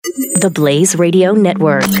The Blaze Radio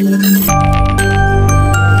Network.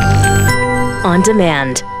 On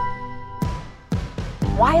demand.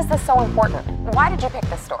 Why is this so important? Why did you pick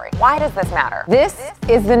this story? Why does this matter? This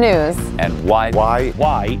is the news. And why?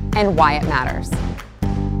 And why it matters.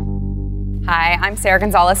 Hi, I'm Sarah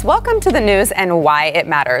Gonzalez. Welcome to the news and why it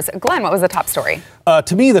matters. Glenn, what was the top story?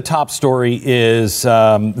 To me, the top story is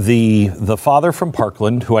the father from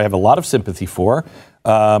Parkland, who I have a lot of sympathy for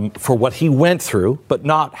what he went through, but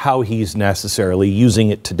not how he's necessarily using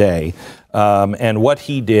it today, and what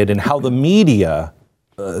he did and how the media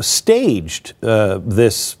staged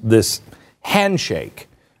this handshake.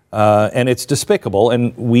 And it's despicable.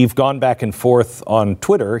 And we've gone back and forth on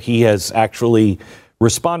Twitter. He has actually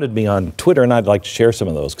responded to me on Twitter, and I'd like to share some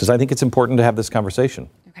of those because I think it's important to have this conversation.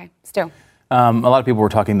 Okay, Stu. A lot of people were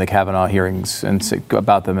talking the Kavanaugh hearings and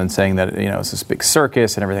about them and saying that it's this big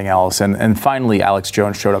circus and everything else. And finally, Alex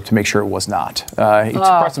Jones showed up to make sure it was not. He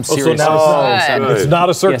brought some serious. It's not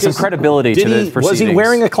a circus. Yeah, some credibility to the proceedings. Was he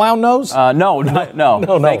wearing a clown nose? No.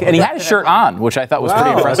 And he had his shirt on, which I thought was pretty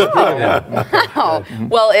impressive.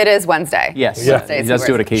 Well, it is Wednesday. Yes, yeah. He does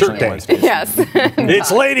do it occasionally on Wednesdays. Yes.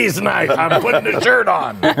 It's ladies' night. I'm putting a shirt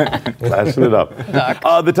on. Flashing it up.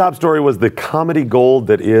 The top story was the comedy gold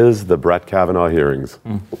that is the Brett Kavanaugh hearings.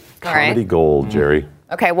 Comedy gold, Jerry.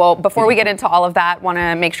 Okay, well, before we get into all of that, want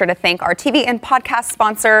to make sure to thank our TV and podcast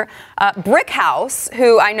sponsor, Brick House,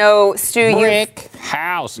 who I know, Stu, Brick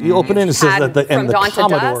House. You open it and it says that the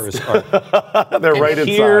Commodores are. They're right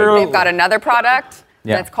inside. They've got another product.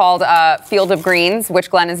 Yeah. That's called Field of Greens, which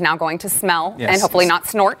Glenn is now going to smell and hopefully not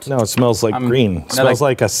snort. No, it smells like green. It smells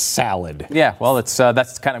like a salad. Yeah, well, that's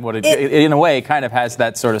kind of what it in a way kind of has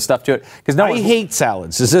that sort of stuff to it. Because I hate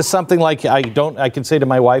salads. Is this something like I can say to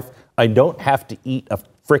my wife, I don't have to eat a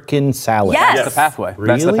frickin' salad? Yes. That's the pathway. Really?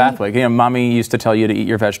 That's the pathway. Mommy used to tell you to eat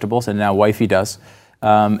your vegetables, and now wifey does.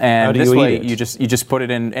 And this way, you just put it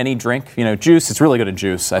in any drink. Juice. It's really good in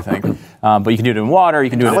juice, I think. But you can do it in water. You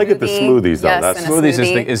can do it. I like it the smoothies though. Yes,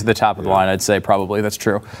 Smoothies is the top of the line. I'd say probably that's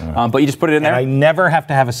true. But you just put it in there. And I never have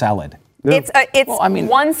to have a salad. No. It's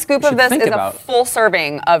one scoop of this is a full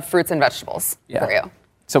serving of fruits and vegetables for you.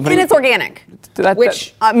 And it's organic,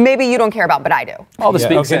 which maybe you don't care about, you do. All the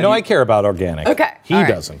speaks. No, I care about organic. Okay. He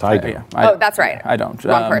doesn't. I do. That's right. I don't.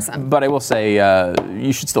 Wrong person. But I will say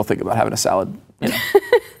you should still think about having a salad.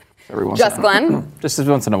 Every once Just in a while. Glenn? Just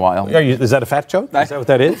once in a while. Is that a fat joke? Is that what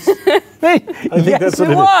that is? I think that's what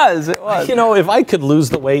it was. It was. If I could lose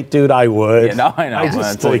the weight, dude, I would. Yeah, no, I know.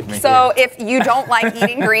 So if you don't like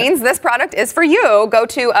eating greens, this product is for you. Go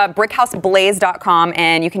to brickhouseblaze.com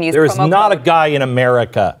and you can use promo code. There is not a guy in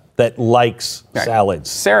America that likes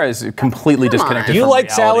salads. Sarah is completely disconnected you from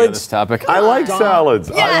like salads? Of this topic. I like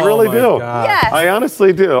salads. Yes. I really do. Yes. I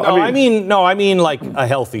honestly do. No, I mean like a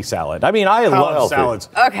healthy salad. I mean, I love healthy? salads.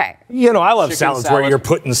 Okay. I love Chicken salads salad. where you're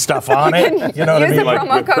putting stuff on it. You know what I mean? Use the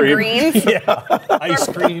promo code GREENS. Ice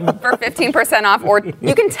cream. For 15% off, or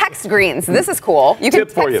you can text GREENS. This is cool. You can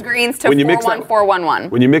text GREENS to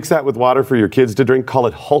 41411. When you mix that with water for your kids to drink, call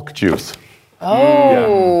it Hulk juice.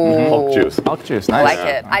 Oh. Yeah. Hulk juice. Hulk juice. I Nice. like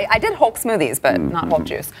it. I did Hulk smoothies, but not Hulk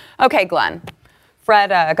juice. Okay, Glenn.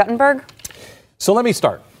 Fred Guttenberg. So let me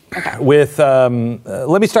start with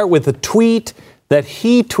the tweet that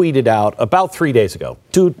he tweeted out about 3 days ago,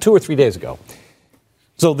 two or 3 days ago.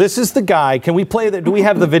 So this is the guy. Can we play that? Do we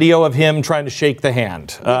have the video of him trying to shake the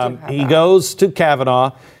hand? He goes to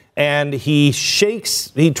Kavanaugh. And he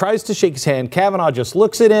tries to shake his hand. Kavanaugh just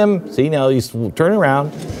looks at him. See, now he's turning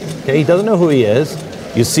around. Okay, he doesn't know who he is.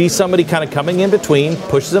 You see somebody kind of coming in between,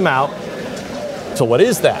 pushes him out. So what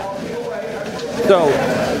is that? So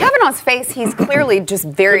Kavanaugh's face, he's clearly just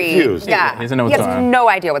very confused. Yeah, he doesn't know what's he has going on. no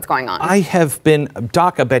idea what's going on. I have been,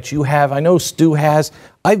 Doc, I bet you have. I know Stu has.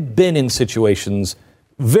 I've been in situations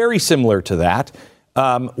very similar to that.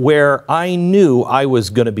 Where I knew I was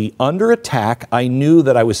going to be under attack. I knew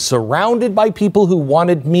that I was surrounded by people who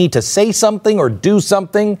wanted me to say something or do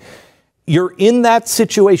something. You're in that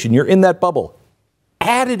situation. You're in that bubble.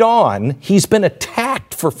 Added on, he's been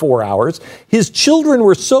attacked for 4 hours. His children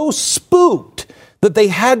were so spooked that they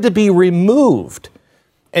had to be removed.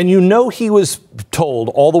 And he was told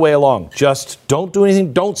all the way along, just don't do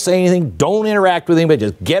anything, don't say anything, don't interact with anybody,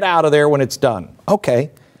 just get out of there when it's done.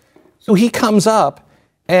 Okay. So he comes up,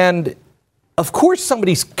 and of course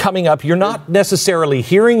somebody's coming up. You're not necessarily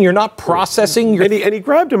hearing. You're not processing. And he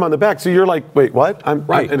grabbed him on the back. So you're like, wait, what? I'm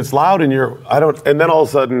right. And it's loud, and and then all of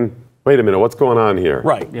a sudden, Wait a minute, what's going on here?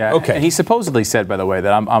 Right. Yeah. Okay. And he supposedly said, by the way,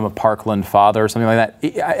 that I'm a Parkland father or something like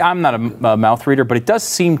that. I'm not a mouth reader, but it does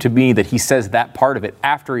seem to me that he says that part of it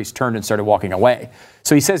after he's turned and started walking away.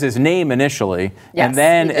 So he says his name initially, and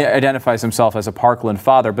then identifies himself as a Parkland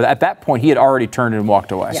father. But at that point, he had already turned and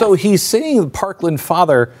walked away. Yes. So he's saying Parkland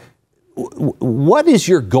father. What is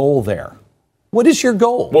your goal there? What is your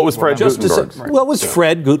goal? What was Fred Gutenberg's? What was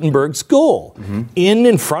Fred Gutenberg's goal? Mm-hmm.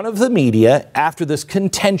 In front of the media, after this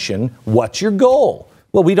contention, what's your goal?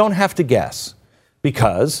 Well, we don't have to guess,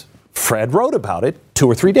 because Fred wrote about it 2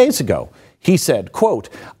 or 3 days ago. He said, quote,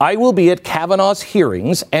 I will be at Kavanaugh's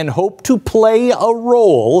hearings and hope to play a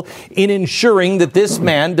role in ensuring that this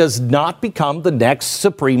man does not become the next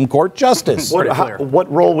Supreme Court justice.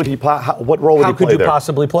 What role would he play? How could you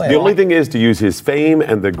possibly play? The only thing is to use his fame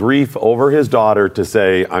and the grief over his daughter to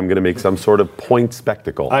say, I'm going to make some sort of point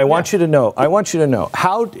spectacle. I want you to know.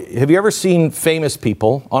 How have you ever seen famous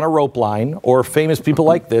people on a rope line, or famous people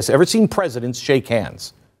like this, ever seen presidents shake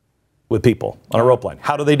hands with people on a rope line?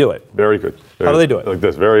 How do they do it? Very good. How do they do it? Like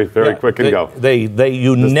this, very quick and go.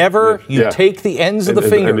 You take the ends of the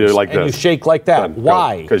fingers and you shake like that. Done.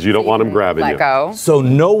 Why? Because you don't want them grabbing you. Let go. So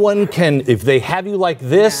no one can, if they have you like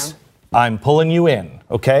this, I'm pulling you in,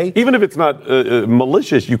 okay? Even if it's not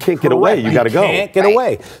malicious, you can't get away. You got to go. You can't get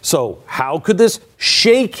away. So how could this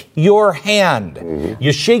shake your hand? Mm-hmm.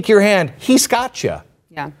 You shake your hand, he's got you.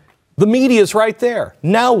 Yeah. The media's right there.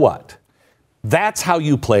 Now what? That's how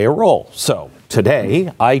you play a role. So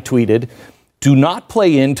today I tweeted, do not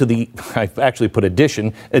play into the, I actually put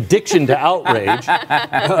addiction to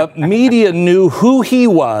outrage. Media knew who he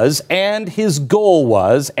was and his goal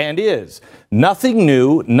was and is. Nothing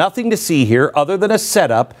new, nothing to see here other than a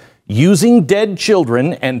setup using dead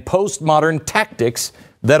children and postmodern tactics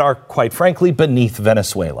that are, quite frankly, beneath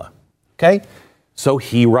Venezuela. Okay? So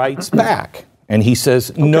he writes back and he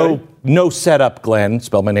says, no setup, Glenn,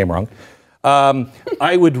 spelled my name wrong.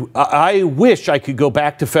 I wish I could go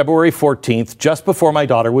back to February 14th, just before my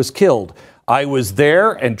daughter was killed. I was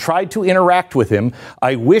there and tried to interact with him.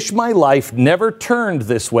 I wish my life never turned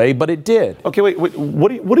this way, but it did. Okay, wait.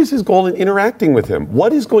 What is his goal in interacting with him?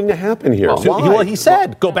 What is going to happen here? Well, he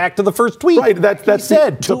said, go back to the first tweet. Right, that's he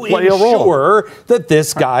said to play a role. ensure that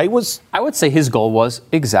this guy was. I would say his goal was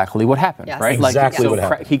exactly what happened, right? Exactly what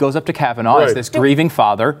happened. He goes up to Kavanaugh as this grieving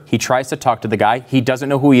father. He tries to talk to the guy. He doesn't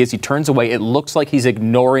know who he is. He turns away. It looks like he's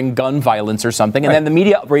ignoring gun violence or something. And then the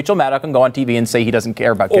media, Rachel Maddow, can go on TV and say he doesn't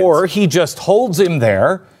care about kids. Or he just holds him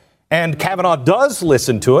there, and Kavanaugh does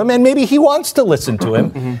listen to him, and maybe he wants to listen to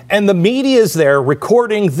him, and the media is there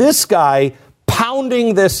recording this guy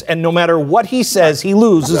pounding this, and no matter what he says, he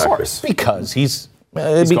loses because he's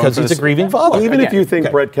a grieving father. Even if you think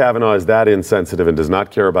Brett Kavanaugh is that insensitive and does not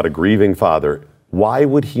care about a grieving father, why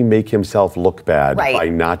would he make himself look bad by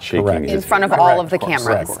not shaking his hand? In front of all of the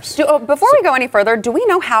cameras. Before we go any further, do we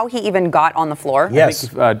know how he even got on the floor? Yes.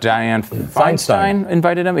 I think, Dianne Feinstein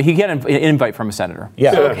invited him. He got an invite from a senator.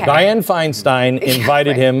 Yeah. Okay. Dianne Feinstein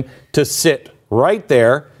invited him to sit right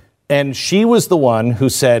there, and she was the one who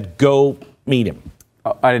said, go meet him.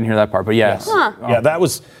 Oh, I didn't hear that part, but yes. Huh. Yeah, that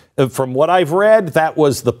was, from what I've read, that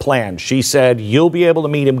was the plan. She said, you'll be able to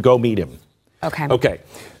meet him, go meet him. Okay.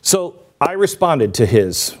 So I responded to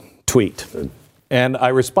his tweet, and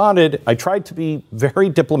I tried to be very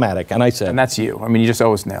diplomatic, and I said... And that's you. I mean, you just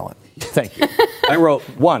always nail it. Thank you. I wrote,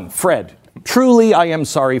 1, Fred, truly I am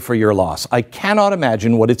sorry for your loss. I cannot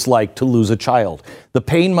imagine what it's like to lose a child. The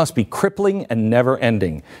pain must be crippling and never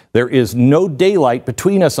ending. There is no daylight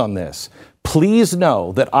between us on this. Please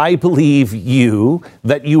know that I believe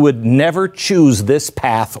that you would never choose this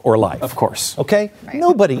path or life. Of course. Okay? Right.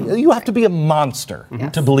 Nobody. You have to be a monster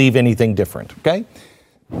to believe anything different. Okay?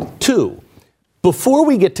 2, before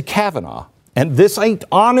we get to Kavanaugh, and this I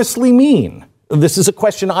honestly mean, this is a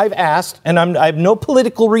question I've asked, and I have no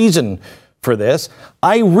political reason for this.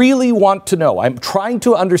 I really want to know. I'm trying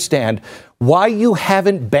to understand why you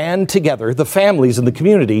haven't band together the families in the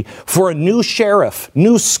community for a new sheriff,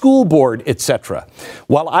 new school board, etc.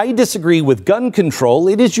 While I disagree with gun control,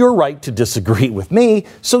 it is your right to disagree with me.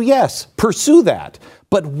 So yes, pursue that.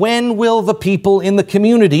 But when will the people in the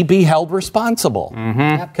community be held responsible?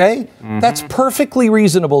 Okay? That's perfectly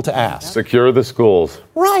reasonable to ask. Secure the schools.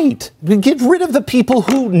 Right. Get rid of the people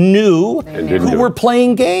who knew, who were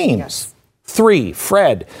playing games. Yes. 3,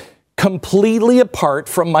 Fred, completely apart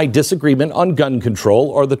from my disagreement on gun control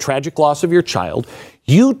or the tragic loss of your child,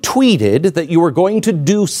 you tweeted that you were going to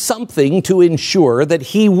do something to ensure that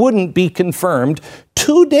he wouldn't be confirmed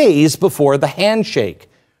 2 days before the handshake.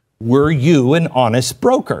 Were you an honest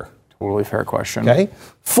broker? Totally fair question. Okay.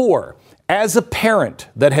 4, as a parent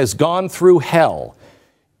that has gone through hell,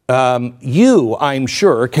 You, I'm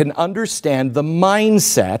sure, can understand the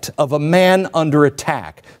mindset of a man under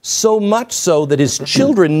attack, so much so that his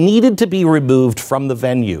children needed to be removed from the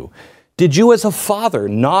venue. Did you as a father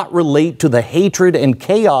not relate to the hatred and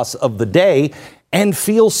chaos of the day and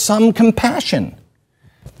feel some compassion?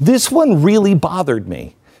 This one really bothered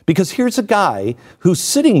me, because here's a guy who's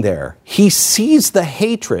sitting there. He sees the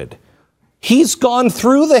hatred. He's gone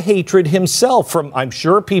through the hatred himself from, I'm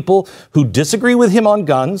sure, people who disagree with him on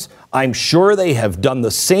guns. I'm sure they have done the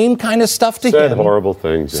same kind of stuff to him. Said horrible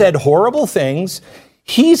things. Said horrible things.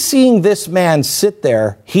 He's seeing this man sit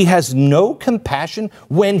there. He has no compassion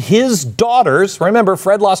when his daughters, remember,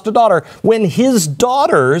 Fred lost a daughter, when his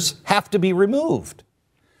daughters have to be removed.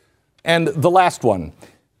 And the last one.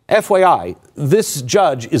 FYI, this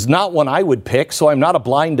judge is not one I would pick, so I'm not a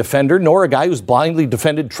blind defender, nor a guy who's blindly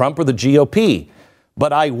defended Trump or the GOP.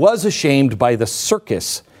 But I was ashamed by the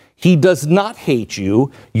circus. He does not hate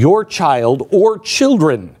you, your child, or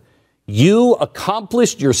children. You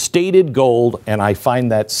accomplished your stated goal, and I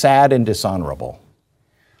find that sad and dishonorable.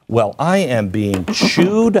 Well, I am being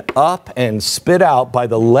chewed up and spit out by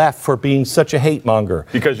the left for being such a hate monger.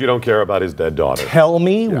 Because you don't care about his dead daughter. Tell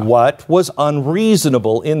me what was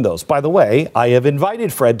unreasonable in those. By the way, I have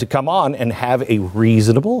invited Fred to come on and have a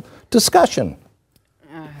reasonable discussion.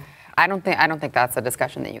 I don't think that's a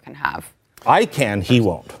discussion that you can have. I can, he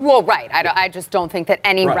won't. Well, right. I just don't think that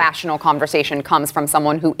any rational conversation comes from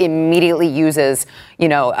someone who immediately uses,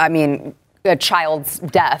 a child's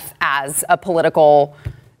death as a political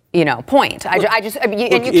point. And you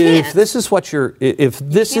can't. If this is what you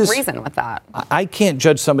can't reason with that. I can't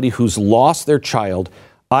judge somebody who's lost their child.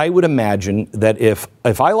 I would imagine that if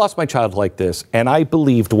I lost my child like this, and I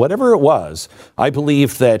believed whatever it was, I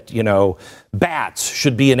believed that, bats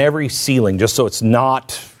should be in every ceiling, just so it's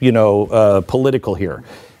not, political here.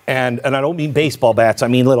 And I don't mean baseball bats, I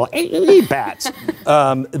mean little bats,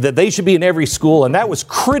 that they should be in every school, and that was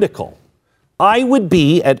critical. I would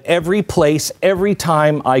be at every place, every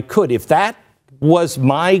time I could. If that was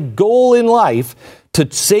my goal in life, to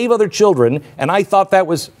save other children, and I thought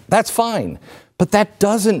that's fine. But that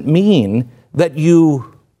doesn't mean that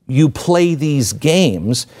you play these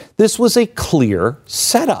games. This was a clear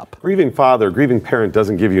setup. Grieving father, grieving parent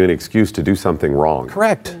doesn't give you an excuse to do something wrong.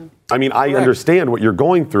 Correct. I mean, I understand what you're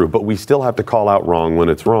going through, but we still have to call out wrong when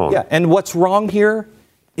it's wrong. Yeah, and what's wrong here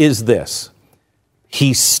is this.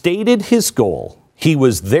 He stated his goal. He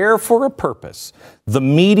was there for a purpose. The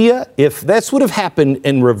media, if this would have happened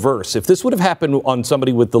in reverse, if this would have happened on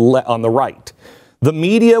somebody on the right, the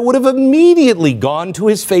media would have immediately gone to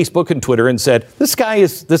his Facebook and Twitter and said, this guy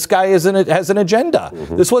has an agenda.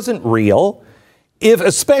 Mm-hmm. This wasn't real.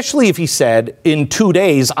 Especially if he said, in 2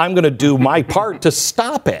 days, I'm going to do my part to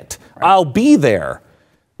stop it. I'll be there.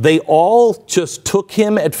 They all just took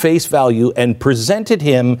him at face value and presented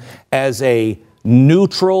him as a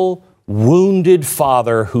neutral, wounded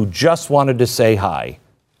father who just wanted to say hi.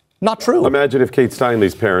 Not true. Imagine if Kate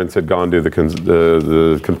Steinle's parents had gone to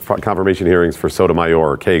the confirmation hearings for Sotomayor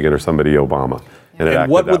or Kagan or somebody Obama. And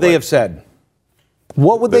what would they have said?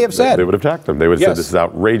 What would they have said? They would have attacked them. They would have said, this is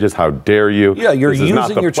outrageous. How dare you? Yeah, you're using your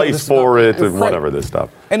This is not the place for it, and whatever this stuff.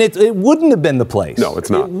 And it wouldn't have been the place. No, it's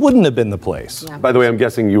not. It wouldn't have been the place. Yeah. By the way, I'm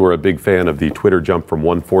guessing you were a big fan of the Twitter jump from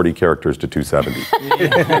 140 characters to 270.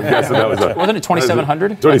 I'm guessing that was wasn't it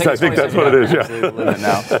 2,700? I think that's what it is, yeah.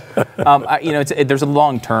 There's a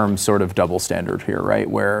long-term sort of double standard here, right?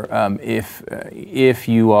 Where if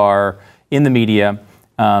you are in the media,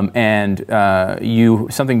 and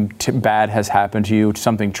something bad has happened to you,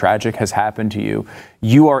 something tragic has happened to you,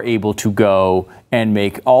 you are able to go and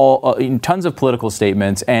make tons of political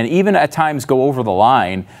statements, and even at times go over the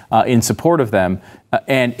line in support of them.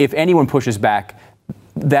 And if anyone pushes back,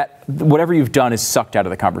 that whatever you've done is sucked out of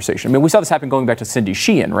the conversation. I mean, we saw this happen going back to Cindy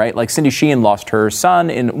Sheehan, right? Like Cindy Sheehan lost her son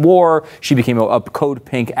in war. She became a Code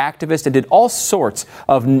Pink activist and did all sorts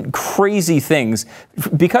of crazy things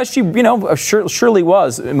because she, surely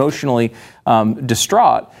was emotionally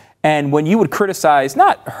distraught. And when you would criticize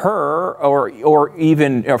not her or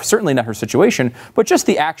certainly not her situation, but just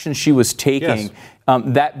the action she was taking,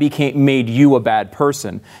 that made you a bad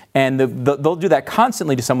person. And they'll do that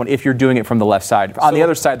constantly to someone if you're doing it from the left side. On the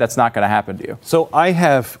other side, that's not going to happen to you. So I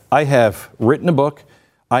have written a book.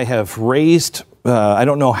 I have raised I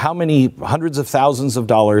don't know how many hundreds of thousands of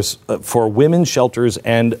dollars for women's shelters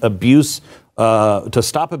and abuse to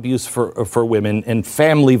stop abuse for women and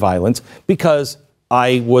family violence because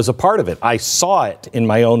I was a part of it. I saw it in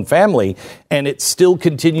my own family, and it still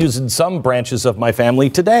continues in some branches of my family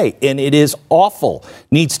today. And it is awful.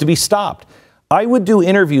 Needs to be stopped. I would do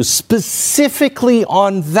interviews specifically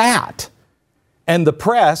on that. And the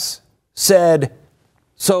press said,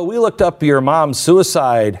 so we looked up your mom's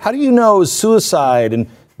suicide. How do you know it was suicide? And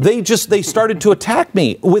they started to attack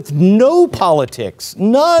me with no politics,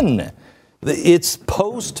 none. It's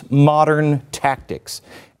postmodern tactics.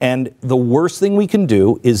 And the worst thing we can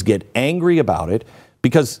do is get angry about it,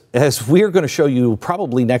 because as we're going to show you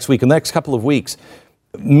probably next week, in the next couple of weeks,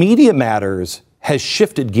 Media Matters has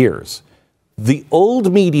shifted gears. The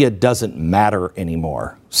old media doesn't matter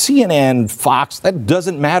anymore. CNN, Fox, that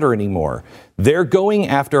doesn't matter anymore. They're going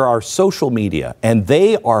after our social media, and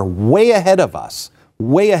they are way ahead of us.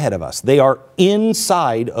 Way ahead of us. They are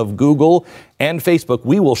inside of Google and Facebook.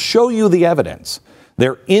 We will show you the evidence.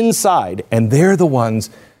 They're inside, and they're the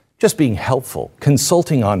ones just being helpful,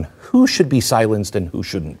 consulting on who should be silenced and who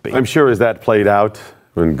shouldn't be. I'm sure as that played out,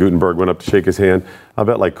 when Gutenberg went up to shake his hand, I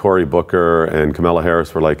bet like Cory Booker and Kamala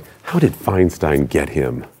Harris were like, how did Feinstein get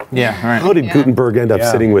him? Yeah, right. How did Gutenberg end up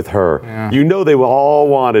sitting with her? Yeah. You know they all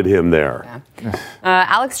wanted him there. Yeah.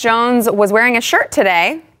 Alex Jones was wearing a shirt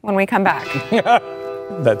today when we come back.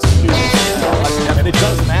 That's huge. And it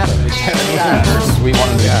does matter. It matters. We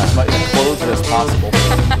want to be as close as possible.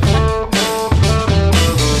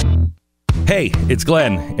 Hey, it's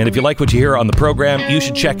Glenn, and if you like what you hear on the program, you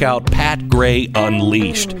should check out Pat Gray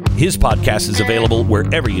Unleashed. His podcast is available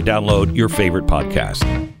wherever you download your favorite podcast.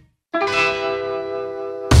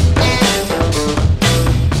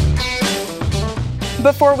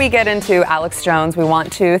 Before we get into Alex Jones, we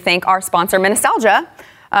want to thank our sponsor, Nostalgia.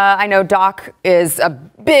 I know Doc is a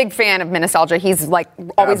big fan of Nostalgia. He's like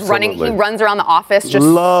always running. He runs around the office just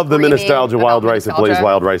love the Nostalgia wild rice at Nostalgia.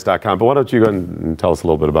 blazewildrice.com. But why don't you go and tell us a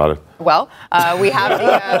little bit about it? Well, we have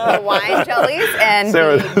the wine jellies and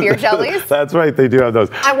the beer jellies. That's right, they do have those.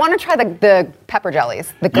 I want to try the pepper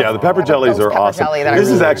jellies. The pepper jellies are awesome. This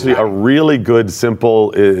is actually a really good,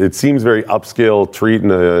 simple, it seems very upscale treat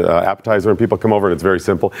and appetizer, and people come over and it's very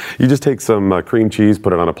simple. You just take some cream cheese,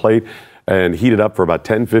 put it on a plate, and heat it up for about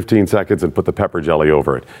 10-15 seconds and put the pepper jelly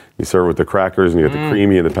over it. You serve it with the crackers and you get the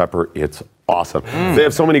creamy and the pepper. It's awesome. They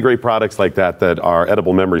have so many great products like that are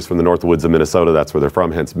edible memories from the North Woods of Minnesota. That's where they're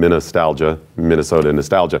from, hence Nostalgia, Minnesota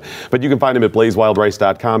Nostalgia. But you can find them at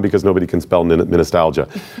blazewildrice.com because nobody can spell Nostalgia.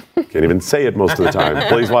 Can't even say it most of the time.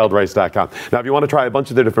 blazewildrice.com. Now, if you want to try a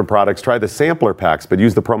bunch of their different products, try the sampler packs, but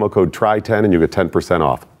use the promo code TRY10 and you get 10%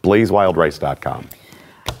 off. blazewildrice.com.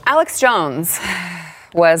 Alex Jones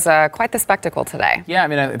was quite the spectacle today. Yeah, I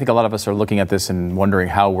mean, I think a lot of us are looking at this and wondering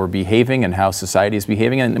how we're behaving and how society is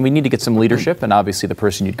behaving, and we need to get some leadership, and obviously the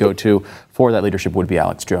person you'd go to for that leadership would be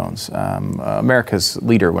Alex Jones, America's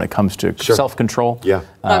leader when it comes to self-control. Yeah.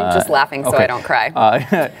 I'm just laughing so I don't cry.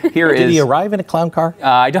 Did he arrive in a clown car?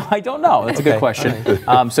 I don't know. That's a good question.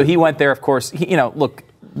 So he went there, of course. Look,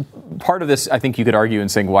 part of this, I think you could argue in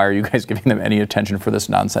saying, why are you guys giving them any attention for this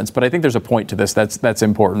nonsense? But I think there's a point to this that's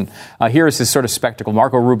important. Here is this sort of spectacle.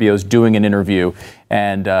 Marco Rubio's doing an interview,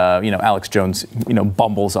 and Alex Jones,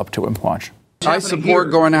 bumbles up to him. Watch. I support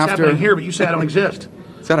going after. It's happening here, but you say I don't exist.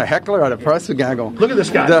 Is that a heckler or a press gaggle? Look at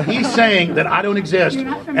this guy. He's saying that I don't exist, and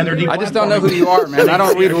they're deplatforming. I just don't know who you are, man. I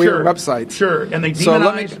don't read weird websites. Sure, and they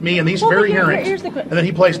demonize me in these very hearings, and then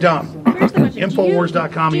he plays dumb.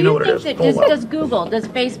 Infowars.com, you know what it is. Does Google, does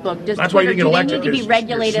Facebook, does That's why you Twitter, didn't get do they elected. need to be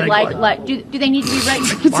regulated like do they need to be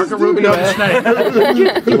regulated? Marco Rubio the snake.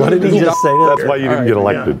 What did he just say? That's why you didn't get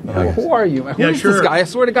elected. Who are you, man? Who Yeah, is sure. this guy? I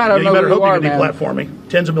swear to God, I don't You know better who you hope are, you can man. deplatform me.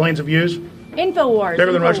 Tens of millions of views. Infowars.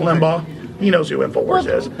 Bigger than Rush Limbaugh. He knows who Infowars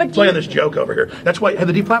is. but Playing this joke over here. That's why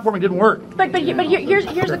the deplatforming didn't work. But here's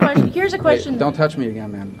the question. Here's a question. Don't touch me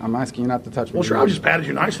again, man. I'm asking you not to touch me. Well, sure, I just patted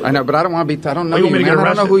you nicely. I know, but I don't want to be. I don't know You you, want me to man. get I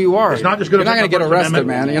don't know arrested? who you are. It's not just good You're not to going to take get my First arrested,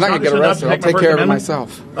 Amendment. man. You're not going to It's get not arrested. I'll just enough take to care of it take my First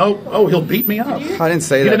myself. Oh, he'll beat me up. I didn't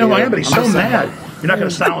say You that. didn't know who I either. am, but he's I'm so just saying. mad. You're not going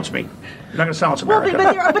to silence me. You're not going to silence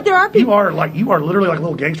America. But there are people. You are literally like a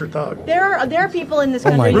little gangster thug. There are people in this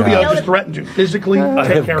my country. God. Rubio just threatened to physically I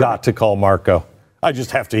take have care got to call Marco. I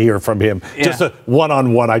just have to hear from him. Yeah. Just a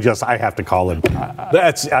one-on-one. I have to call him. How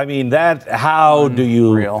do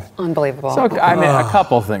you? Real. Unbelievable. So, I mean, a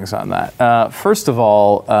couple things on that. First of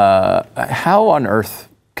all, how on earth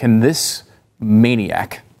can this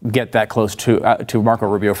maniac get that close to Marco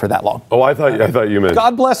Rubio for that long? Oh, I thought you meant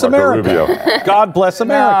God bless Marco America. Rubio. God bless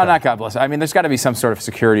America. No, not God bless. I mean, there's got to be some sort of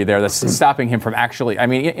security there that's stopping him from actually. I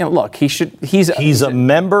mean, look, he's He's a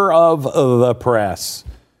member of the press.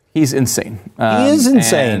 He's insane. He is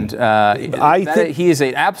insane. And I think he is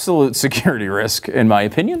an absolute security risk, in my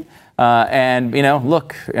opinion. And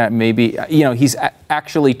look, maybe he's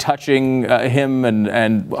actually touching him,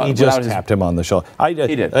 and he just tapped him on the shoulder. He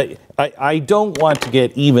did. I don't want to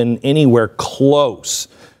get even anywhere close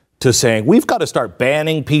to saying we've got to start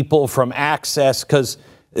banning people from access, because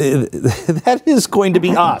that is going to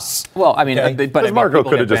be us. Well, I mean, but Marco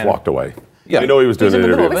could have just walked away. Yeah. I know he was doing an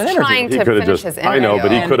interview. He was trying to finish his interview. I know,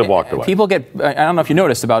 but he could have walked away. People get, I don't know if you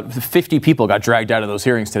noticed, about 50 people got dragged out of those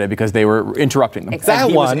hearings today because they were interrupting them.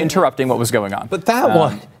 Exactly. He was interrupting what was going on. But that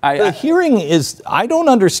one, the hearing is, I don't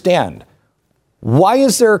understand. Why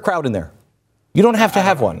is there a crowd in there? You don't have to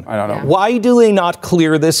have one. I don't know. Why do they not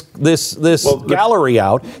clear this gallery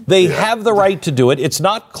out? They have the right to do it. It's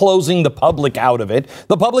not closing the public out of it.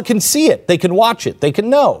 The public can see it. They can watch it. They can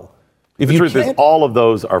know. The truth is, all of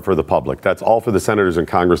those are for the public. That's all for the senators and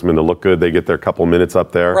congressmen to look good. They get their couple minutes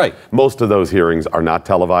up there. Right. Most of those hearings are not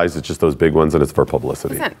televised. It's just those big ones, and it's for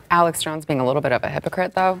publicity. Isn't Alex Jones being a little bit of a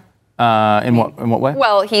hypocrite, though? In what way?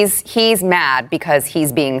 Well, he's mad because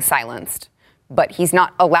he's being silenced, but he's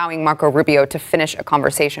not allowing Marco Rubio to finish a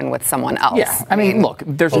conversation with someone else. Yeah, I mean, look,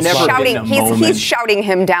 there's never been a moment. He's shouting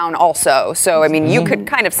him down also. So, I mean, you could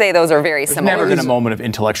kind of say those are very similar. There's never been a moment of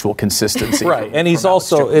intellectual consistency. Right, and it's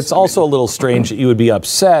also a little strange that you would be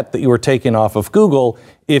upset that you were taken off of Google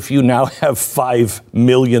if you now have 5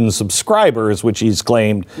 million subscribers, which he's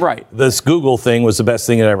claimed this Google thing was the best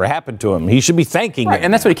thing that ever happened to him. He should be thanking it.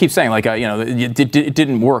 And that's what he keeps saying, like, it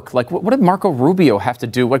didn't work. Like, what did Marco Rubio have to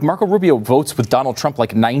do? Like, Marco Rubio votes with Donald Trump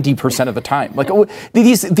like 90% of the time. Like,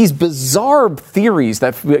 these bizarre theories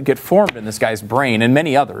that get formed in this guy's brain, and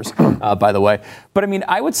many others, by the way. But, I mean,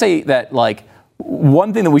 I would say that, like,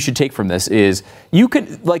 one thing that we should take from this is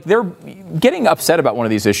they're getting upset about one of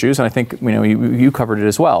these issues, and I think you covered it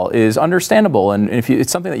as well, is understandable. And if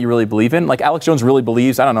it's something that you really believe in, like Alex Jones really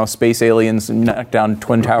believes, I don't know, space aliens knock down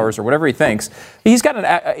Twin Towers or whatever he thinks, he's got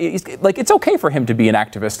it's okay for him to be an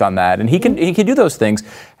activist on that, and he can do those things.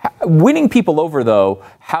 Winning people over, though,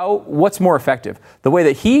 what's more effective? The way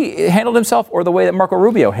that he handled himself or the way that Marco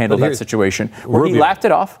Rubio handled that situation, where he laughed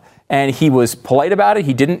it off? And he was polite about it.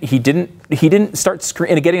 He didn't start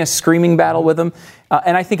getting a screaming battle with him.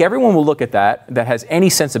 And I think everyone will look at that has any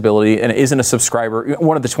sensibility and isn't a subscriber,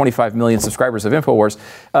 one of the 25 million subscribers of InfoWars,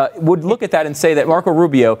 would look at that and say that Marco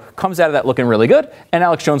Rubio comes out of that looking really good, and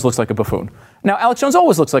Alex Jones looks like a buffoon. Now, Alex Jones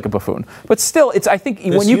always looks like a buffoon, but still, I think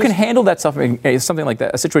when you can handle that something like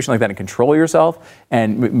that, a situation like that, and control yourself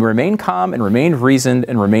and remain calm and remain reasoned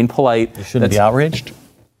and remain polite, you shouldn't be outraged.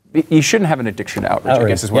 You shouldn't have an addiction to outrage, I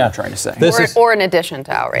guess is what I'm trying to say. Or an addition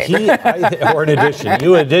to outrage. Or an addition.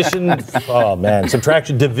 New addition. Oh, man.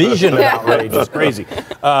 Subtraction, division of outrage is crazy.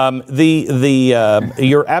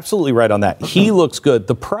 You're absolutely right on that. He looks good.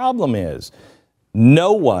 The problem is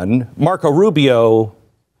Marco Rubio,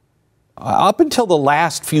 up until the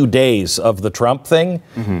last few days of the Trump thing,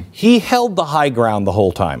 he held the high ground the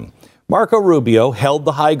whole time. Marco Rubio held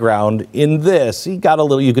the high ground in this. He got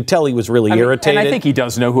you could tell he was really irritated. And I think he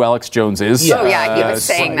does know who Alex Jones is. Yeah. He was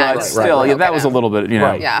saying that. But still, that was a little bit,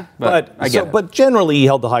 Right. Yeah. But I get it. But generally, he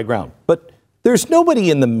held the high ground. But there's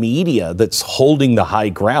nobody in the media that's holding the high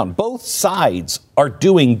ground. Both sides are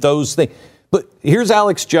doing those things. But here's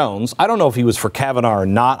Alex Jones. I don't know if he was for Kavanaugh or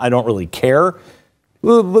not. I don't really care.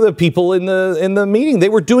 The people in the meeting, they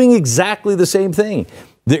were doing exactly the same thing.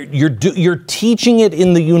 You're teaching it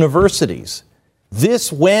in the universities. They're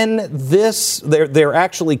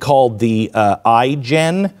actually called the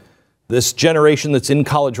iGen. This generation that's in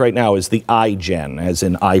college right now is the iGen, as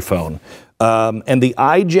in iPhone. And the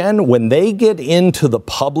iGen, when they get into the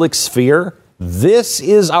public sphere, this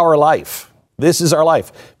is our life. This is our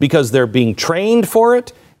life because they're being trained for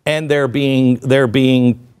it and they're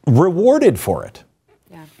being rewarded for it.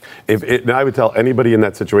 And I would tell anybody in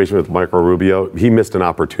that situation with Marco Rubio, he missed an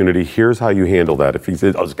opportunity. Here's how you handle that. If he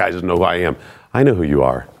says, this guy doesn't know who I am. I know who you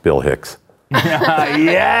are, Bill Hicks.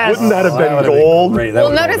 Yes. Wouldn't that have been gold?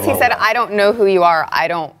 Well, notice he said, I don't know who you are. I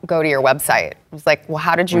don't go to your website. I was like, well,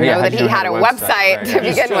 how did you know that he had a website to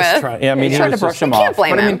begin with? He's trying to brush him off. Can't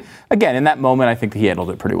blame him. I mean, again, in that moment, I think he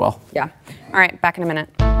handled it pretty well. Yeah. All right, back in a minute.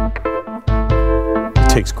 It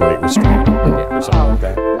takes great restraint.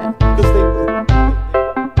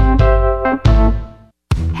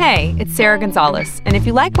 Hey, it's Sarah Gonzalez, and if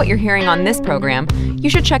you like what you're hearing on this program, you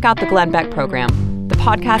should check out the Glenn Beck program. The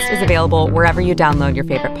podcast is available wherever you download your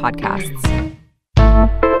favorite podcasts.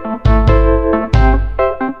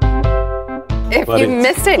 If you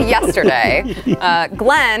missed it yesterday,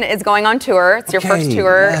 Glenn is going on tour. It's your first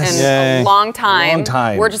tour in a long time.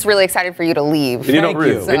 We're just really excited for you to leave. And you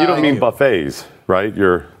don't mean buffets, right?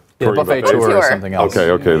 You're buffet tour or something else.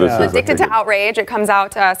 Okay. This is Addicted to Outrage. It comes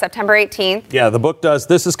out September 18th. Yeah, the book does.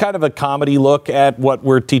 This is kind of a comedy look at what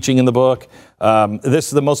we're teaching in the book. This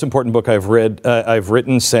is the most important book I've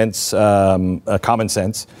written since Common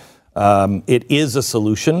Sense. It is a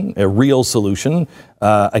solution, a real solution.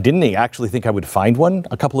 I didn't actually think I would find one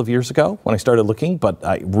a couple of years ago when I started looking, but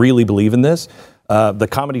I really believe in this. The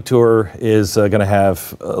comedy tour is going to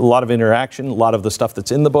have a lot of interaction, a lot of the stuff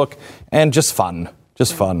that's in the book, and just fun.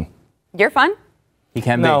 Just fun. You're fun? He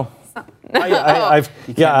can No. be.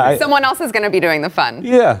 Someone else is going to be doing the fun.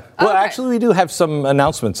 Yeah. Well, Okay. actually, we do have some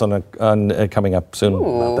announcements on coming up soon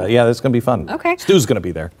about that. Yeah, that's going to be fun. Okay. Stu's going to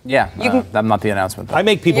be there. Yeah, I'm not the announcement, though. I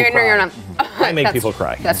make people cry. You're not. I make people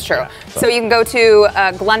cry. That's true. So you can go to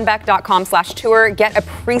glennbeck.com/tour, get a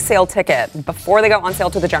pre-sale ticket before they go on sale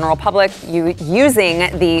to the general public using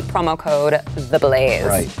the promo code TheBlaze.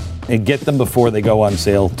 Right. And get them before they go on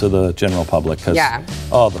sale to the general public because,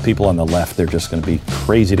 the people on the left, they're just going to be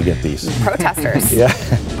crazy to get these. Protesters. Yeah.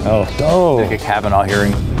 Like a Kavanaugh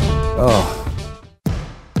hearing.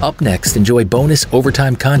 Up next, enjoy bonus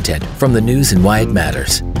overtime content from the news and why it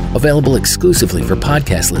matters. Available exclusively for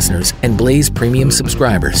podcast listeners and Blaze Premium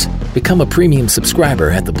subscribers. Become a premium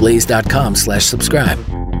subscriber at theblaze.com/subscribe.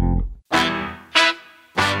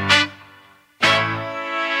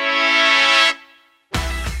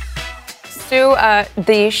 Stu,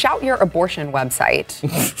 the Shout Your Abortion website.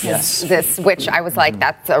 Yes. Which I was like,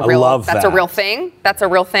 that's a real thing. That's a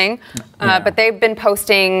real thing. But they've been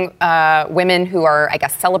posting women who are, I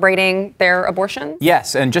guess, celebrating their abortions.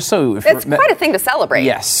 Yes, and just so... It's quite a thing to celebrate.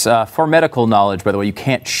 Yes. For medical knowledge, by the way, you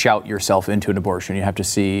can't shout yourself into an abortion. You have to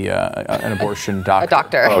see an abortion doctor. A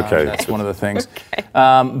doctor. Okay. That's one of the things.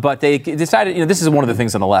 But they decided, this is one of the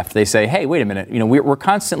things on the left. They say, hey, wait a minute. We're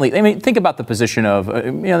constantly... think about the position of,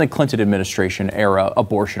 the Clinton administration era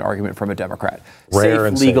abortion argument from a Democrat. Rare safe,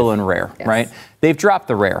 and legal, safe. and rare, Yes. right? They've dropped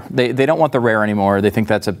the rare. They don't want the rare anymore. They think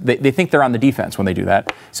they think they're on the defense when they do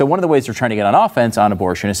that. So one of the ways they're trying to get on offense on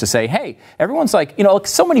abortion is to say, hey, everyone's like,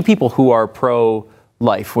 so many people who are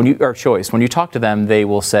pro-life, when you talk to them, they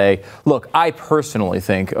will say, look, I personally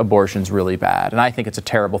think abortion's really bad, and I think it's a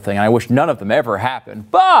terrible thing, and I wish none of them ever happened.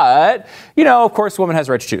 But, of course, a woman has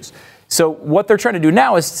the right to choose. So what they're trying to do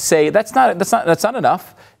now is to say that's not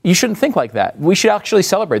enough. You shouldn't think like that. We should actually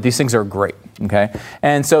celebrate. These things are great, okay?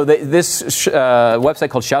 And so this website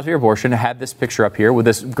called Shout Your Abortion had this picture up here with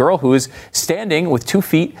this girl who is standing with 2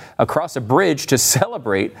 feet across a bridge to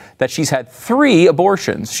celebrate that she's had 3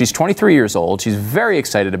 abortions. She's 23 years old. She's very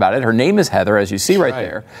excited about it. Her name is Heather, as you see right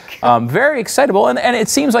there. Very excitable, and it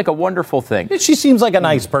seems like a wonderful thing. She seems like a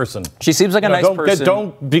nice person. She seems like a nice person.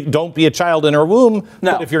 Don't be a child in her womb.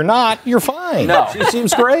 No. But if you're not, you're fine. No. She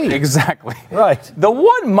seems great. Exactly. Right. The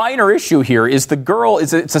one minor issue here is the girl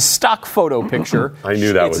it's a stock photo picture. I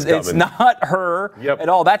knew that was coming. It's not her at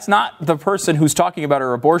all. That's not the person who's talking about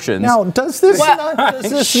her abortions. Now, does this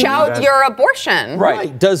Shout Your Abortion.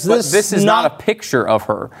 Right. Does this But this is not a picture of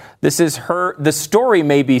her. This is her. The story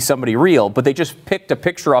may be somebody real, but they just picked a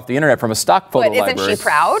picture off the internet from a stock photo library. But isn't she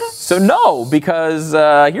proud? So no, because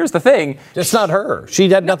here's the thing. It's not her. She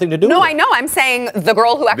had nothing to do with it. No, I know. I'm saying the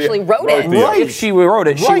girl who actually wrote it. Right. If she wrote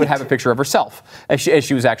it, she would have a picture of herself, as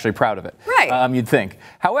she was actually proud of it. Right. You'd think.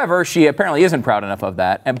 However, she apparently isn't proud enough of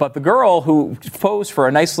that. But the girl who posed for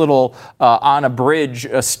a nice little on a bridge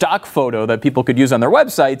stock photo that people could use on their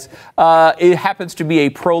websites, it happens to be a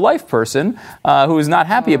pro-life person who is not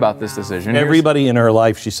happy about this decision. Everybody in her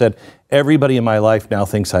life, she said, everybody in my life now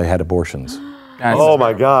thinks I had abortions. Oh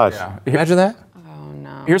my gosh. Yeah. Imagine that.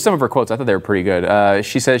 Here's some of her quotes. I thought they were pretty good.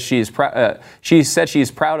 She says she said she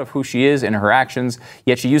is proud of who she is and her actions,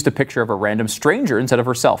 yet she used a picture of a random stranger instead of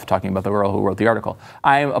herself, talking about the girl who wrote the article.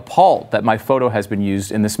 I am appalled that my photo has been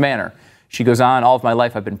used in this manner. She goes on, all of my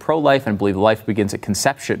life I've been pro-life and believe life begins at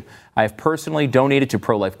conception. I have personally donated to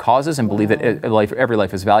pro-life causes and believe that every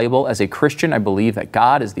life is valuable. As a Christian, I believe that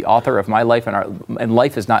God is the author of my life and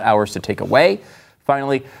life is not ours to take away.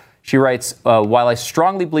 Finally, she writes, while I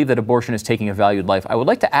strongly believe that abortion is taking a valued life, I would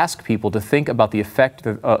like to ask people to think about the effect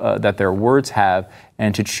that their words have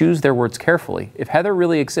and to choose their words carefully. If Heather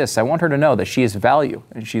really exists, I want her to know that she is valued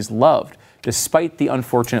and she's loved, despite the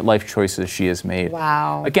unfortunate life choices she has made.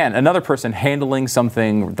 Wow. Again, another person handling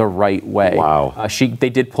something the right way. Wow.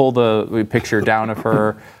 They did pull the picture down of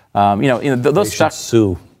her. Those stuff.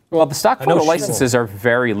 Sue. Well, the stock photo licenses are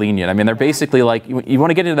very lenient. I mean, they're basically like, you want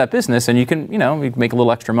to get into that business and you can, you make a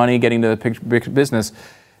little extra money getting to the business.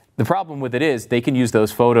 The problem with it is they can use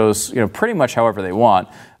those photos, pretty much however they want.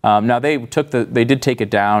 Now they did take it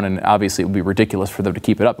down, and obviously it would be ridiculous for them to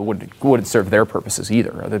keep it up. It wouldn't serve their purposes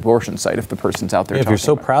either, the abortion site, if the person's out there. If you're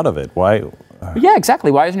so proud of it, why? Yeah,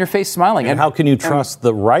 exactly. Why isn't your face smiling? And how can you trust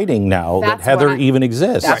the writing now that Heather even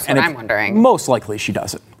exists? That's what I'm wondering. Most likely she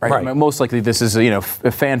doesn't. Right. I mean, most likely this is a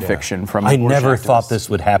fan fiction from. I never thought this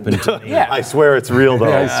would happen to me. Yeah. I swear it's real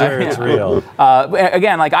though. I swear it's real.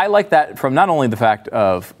 Again, like I like that from not only the fact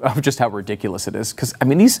of just how ridiculous it is, because I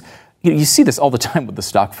mean you see this all the time with the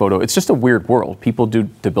stock photo. It's just a weird world. People do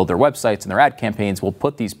to build their websites and their ad campaigns will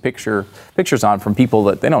put these pictures on from people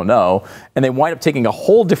that they don't know, and they wind up taking a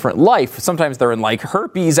whole different life. Sometimes they're in like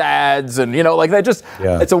herpes ads, and like that.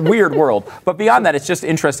 It's a weird world. But beyond that, it's just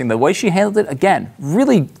interesting the way she handled it. Again,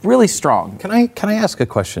 really, really strong. Can I ask a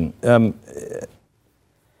question?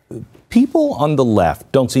 People on the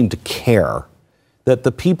left don't seem to care that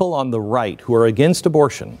the people on the right who are against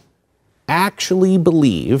abortion actually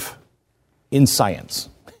believe in science,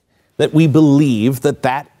 that we believe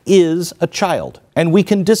that is a child. And we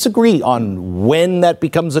can disagree on when that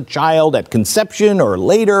becomes a child, at conception or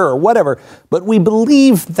later or whatever, but we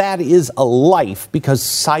believe that is a life because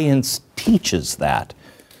science teaches that.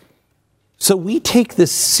 So we take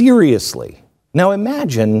this seriously. Now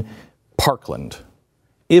imagine Parkland.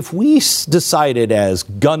 If we decided as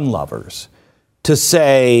gun lovers to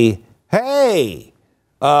say, hey,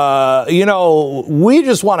 we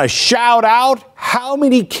just want to shout out how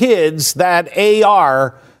many kids that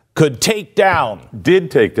AR could take down.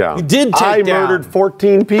 Did take down. I murdered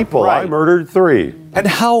 14 people. Right. I murdered 3. And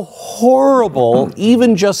how horrible,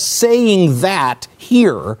 even just saying that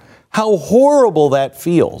here, how horrible that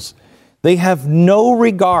feels. They have no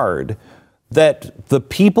regard that the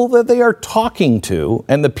people that they are talking to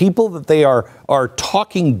and the people that they are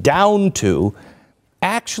talking down to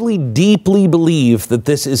actually deeply believe that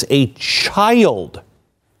this is a child.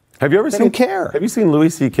 Have you ever seen? Care. Have you seen Louis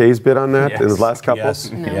C.K.'s bit on that in his last couple? Yes.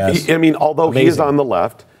 No. Yes. Although he is on the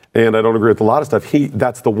left, and I don't agree with a lot of stuff,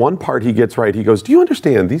 that's the one part he gets right. He goes, "Do you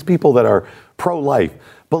understand? These people that are pro-life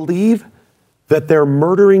believe that they're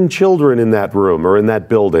murdering children in that room or in that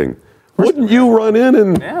building. Wouldn't you run in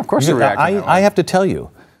and?" Yeah, of course you react. I have to tell you,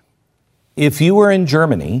 if you were in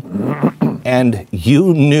Germany and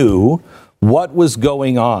you knew what was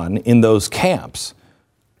going on in those camps,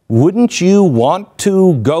 wouldn't you want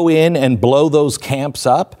to go in and blow those camps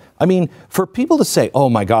up? I mean, for people to say, oh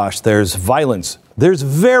my gosh, there's violence. There's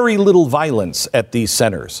very little violence at these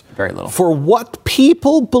centers. Very little. For what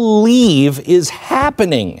people believe is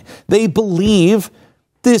happening. They believe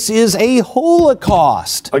this is a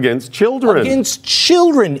Holocaust. Against children. Against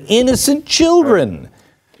children, innocent children.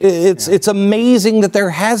 It's amazing that there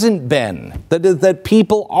hasn't been, that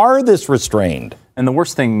people are this restrained. And the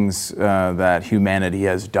worst things that humanity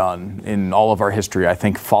has done in all of our history, I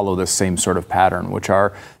think, follow this same sort of pattern, which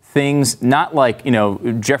are things not like,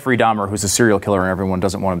 Jeffrey Dahmer, who's a serial killer and everyone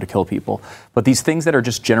doesn't want him to kill people, but these things that are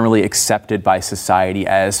just generally accepted by society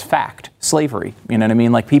as fact. Slavery, you know what I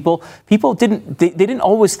mean? Like people didn't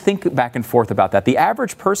always think back and forth about that. The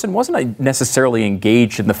average person wasn't necessarily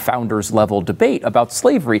engaged in the founders level debate about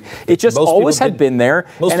slavery. It just always had been there.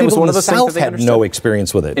 Most and it was people one in of the those things South that they had understood. no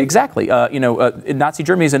experience with it. Exactly. Nazi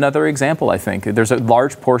Germany is another example, I think. There's a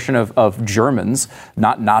large portion of Germans,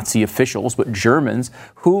 not Nazi officials, but Germans,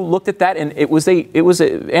 who looked at that, and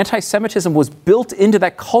anti-Semitism was built into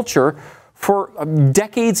that culture for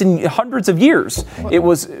decades and hundreds of years. It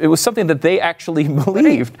was something that they actually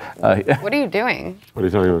believed. What are you doing? What are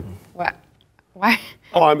you talking about? What? Why?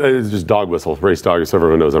 Oh, it's just dog whistle, race dog, so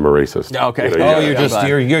everyone knows I'm a racist. Okay.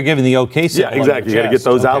 You're giving the okay signal. Yeah, exactly. You got to get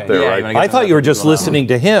those out there, right? I thought you were just listening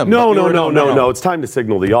to him. No. It's time to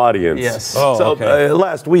signal the audience. Yes.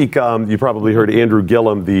 Last week, you probably heard Andrew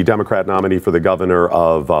Gillum, the Democrat nominee for the governor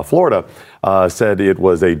of Florida, said it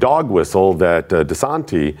was a dog whistle that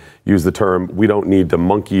DeSantis used the term, we don't need to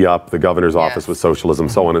monkey up the governor's office with socialism,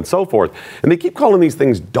 so on and so forth. And they keep calling these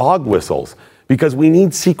things dog whistles because we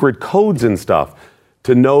need secret codes and stuff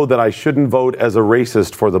to know that I shouldn't vote as a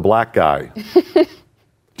racist for the black guy. Do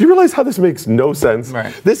you realize how this makes no sense?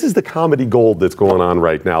 Right. This is the comedy gold that's going on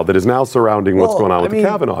right now that is now surrounding what's going on with the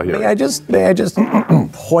Kavanaugh hearing. May I just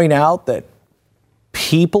point out that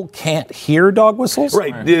people can't hear dog whistles?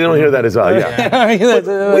 Right, they don't hear that as well, yeah.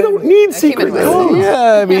 But we don't need secret codes.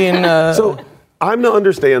 Yeah, I mean... So I'm to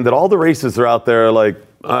understand that all the racists are out there like,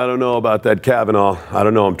 I don't know about that Kavanaugh. I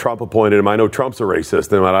don't know. Trump appointed him. I know Trump's a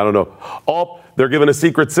racist. And I don't know. Oh, they're giving a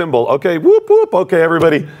secret symbol. Okay, whoop, whoop. Okay,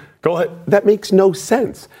 everybody, go ahead. That makes no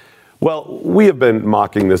sense. Well, we have been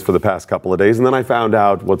mocking this for the past couple of days, and then I found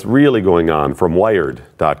out what's really going on from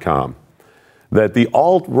Wired.com. That the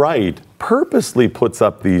alt-right purposely puts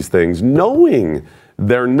up these things knowing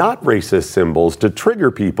they're not racist symbols to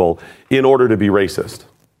trigger people in order to be racist.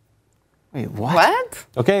 Wait, what? What?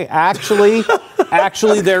 Okay, actually,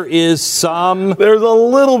 Actually, there is some. There's a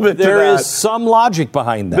little bit. There to that. is some logic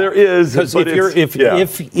behind that. There is, because but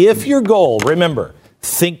if your goal, remember,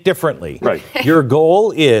 think differently. Right. Your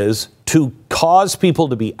goal is to cause people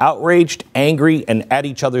to be outraged, angry, and at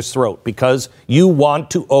each other's throat because you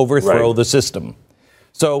want to overthrow the system.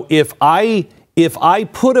 So if I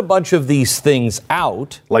put a bunch of these things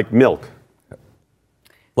out, like milk.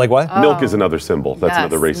 Like what? Milk is another symbol. That's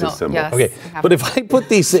another racist symbol. Yes. Okay, but if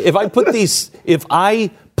I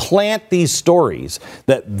plant these stories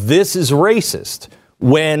that this is racist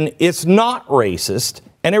when it's not racist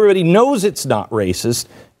and everybody knows it's not racist,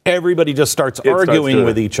 everybody just starts arguing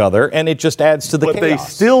with each other and it just adds to the chaos. But they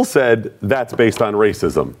still said that's based on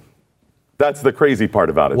racism. That's the crazy part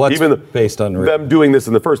about it. What's based on them doing this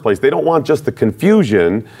in the first place? They don't want just the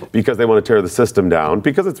confusion because they want to tear the system down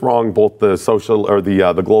because it's wrong. Both the social or the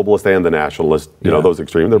globalist and the nationalist, you know, those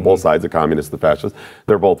extreme. They're both sides, the communists, the fascists.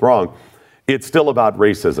 They're both wrong. It's still about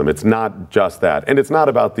racism. It's not just that, and it's not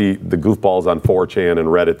about the goofballs on 4chan and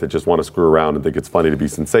Reddit that just want to screw around and think it's funny to be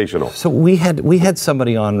sensational. So we had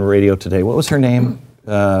somebody on radio today. What was her name?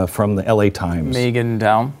 From the LA Times. Megan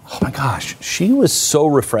Down. Oh my gosh, she was so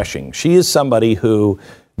refreshing. She is somebody who,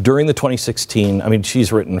 during the 2016, I mean,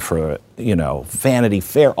 she's written for, Vanity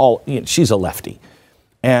Fair, she's a lefty.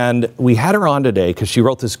 And we had her on today because she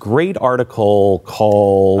wrote this great article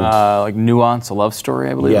called... like Nuance, a Love Story,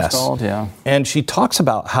 I believe it's called, yeah. And she talks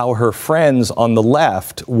about how her friends on the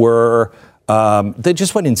left were, they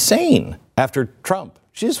just went insane after Trump.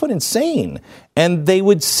 She just went insane. And they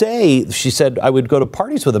would say, she said, I would go to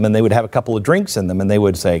parties with them and they would have a couple of drinks in them and they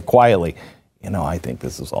would say quietly, I think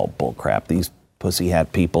this is all bullcrap. These pussy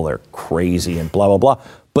hat people are crazy and blah, blah, blah.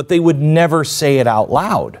 But they would never say it out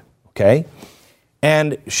loud, okay?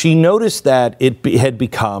 And she noticed that it had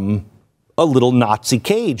become a little Nazi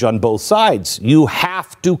cage on both sides. You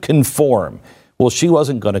have to conform. Well, she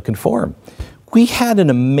wasn't going to conform. We had an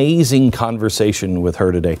amazing conversation with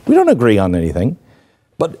her today. We don't agree on anything.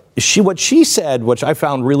 But what she said, which I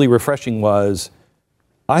found really refreshing, was,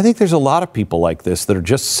 I think there's a lot of people like this that are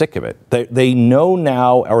just sick of it. They know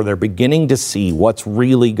now, or they're beginning to see what's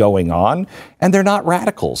really going on, and they're not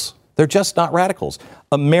radicals. They're just not radicals.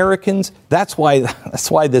 Americans, that's why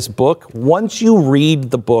this book, once you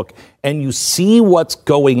read the book and you see what's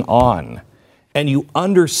going on, and you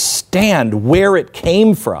understand where it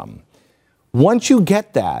came from, once you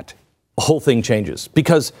get that, the whole thing changes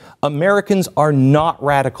because Americans are not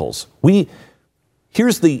radicals.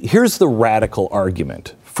 Here's the radical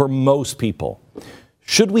argument for most people.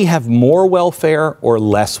 Should we have more welfare or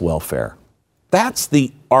less welfare? That's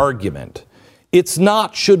the argument. It's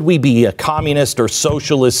not should we be a communist or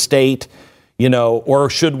socialist state, or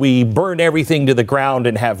should we burn everything to the ground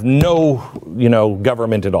and have no,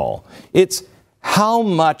 government at all. It's how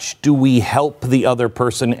much do we help the other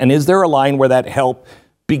person, and is there a line where that help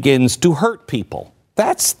begins to hurt people?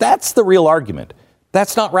 That's the real argument.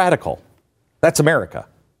 That's not radical. That's America.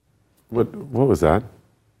 What was that?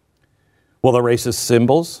 Well, the racist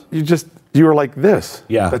symbols. You were like this.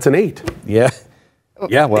 Yeah. That's an 8. Yeah.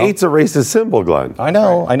 Yeah, well. 8's a racist symbol, Glenn. I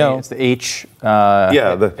know. It's the H.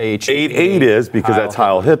 The H. 8 is because that's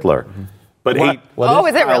Heil Hitler. But What? 8. Oh,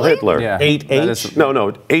 is it Heil really? Hitler. Yeah. 8H? No,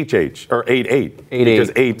 HH or 8.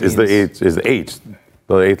 Because 8 is the H,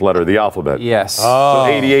 the 8th letter of the alphabet. Yes. So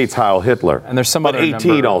 88's Heil Hitler. And there's some but other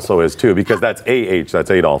 18 number. also is too because that's AH. That's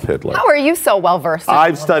Adolf Hitler. How are you so well versed?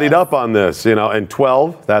 I've studied up on this, and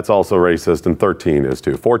 12, that's also racist, and 13 is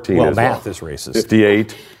too. 14 Well, is math is racist.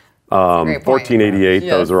 58. 1488,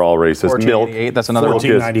 those are all racist. Milk. 1488, that's another one.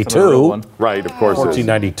 1492. Right, of course.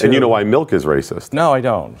 1492. And you know why milk is racist? No, I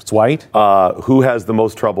don't. It's white. Who has the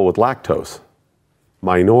most trouble with lactose?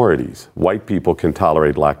 Minorities. White people can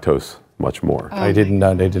tolerate lactose much more. I didn't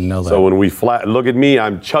know that. So when we look at me,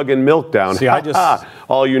 I'm chugging milk down. See,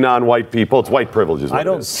 all you non-white people, it's white privilege. I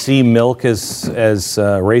don't see milk as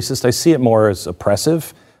racist. I see it more as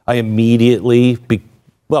oppressive. I immediately,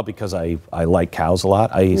 because I like cows a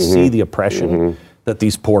lot, I see the oppression that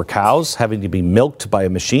these poor cows having to be milked by a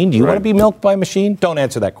machine. Do you want to be milked by a machine? Don't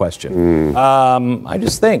answer that question. I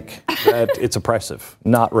just think that it's oppressive,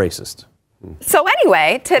 not racist. So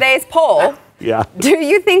anyway, today's poll. Yeah. Do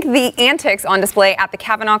you think the antics on display at the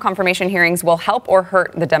Kavanaugh confirmation hearings will help or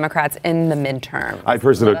hurt the Democrats in the midterm? I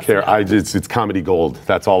personally don't care. It's comedy gold.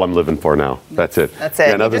 That's all I'm living for now. That's it. That's it.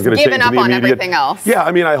 Yeah, nothing's You've just going to change given up in the on immediate. everything else. Yeah,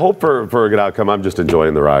 I hope for a good outcome. I'm just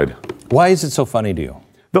enjoying the ride. Why is it so funny to you?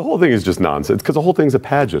 The whole thing is just nonsense because the whole thing's a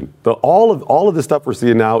pageant. All of the stuff we're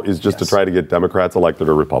seeing now is just to try to get Democrats elected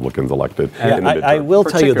or Republicans elected. I will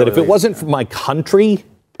tell you that if it wasn't for my country,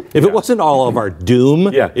 If it wasn't all of our doom,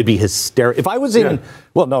 it'd be hysterical. If I was in,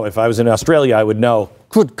 if I was in Australia, I would know,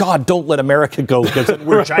 good God, don't let America go because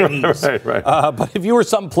we're Chinese. right. But if you were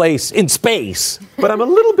someplace in space. But I'm a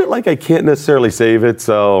little bit like I can't necessarily save it,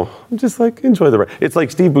 so I'm just like, enjoy the ride. It's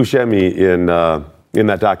like Steve Buscemi in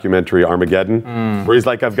that documentary Armageddon, where he's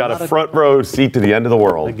like, I've got a front row seat to the end of the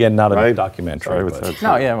world. Again, not a documentary.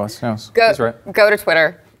 That's right. Go to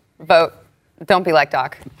Twitter, vote. Don't be like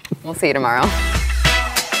Doc. We'll see you tomorrow.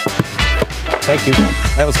 Thank you.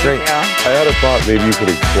 That was great. Yeah. I had a thought maybe you could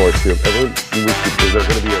explore too. Is there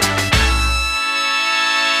going to be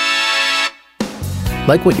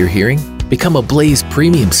Like what you're hearing? Become a Blaze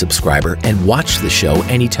Premium subscriber and watch the show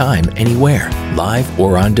anytime, anywhere, live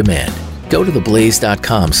or on demand. Go to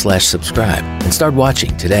theblaze.com/subscribe and start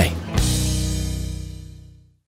watching today.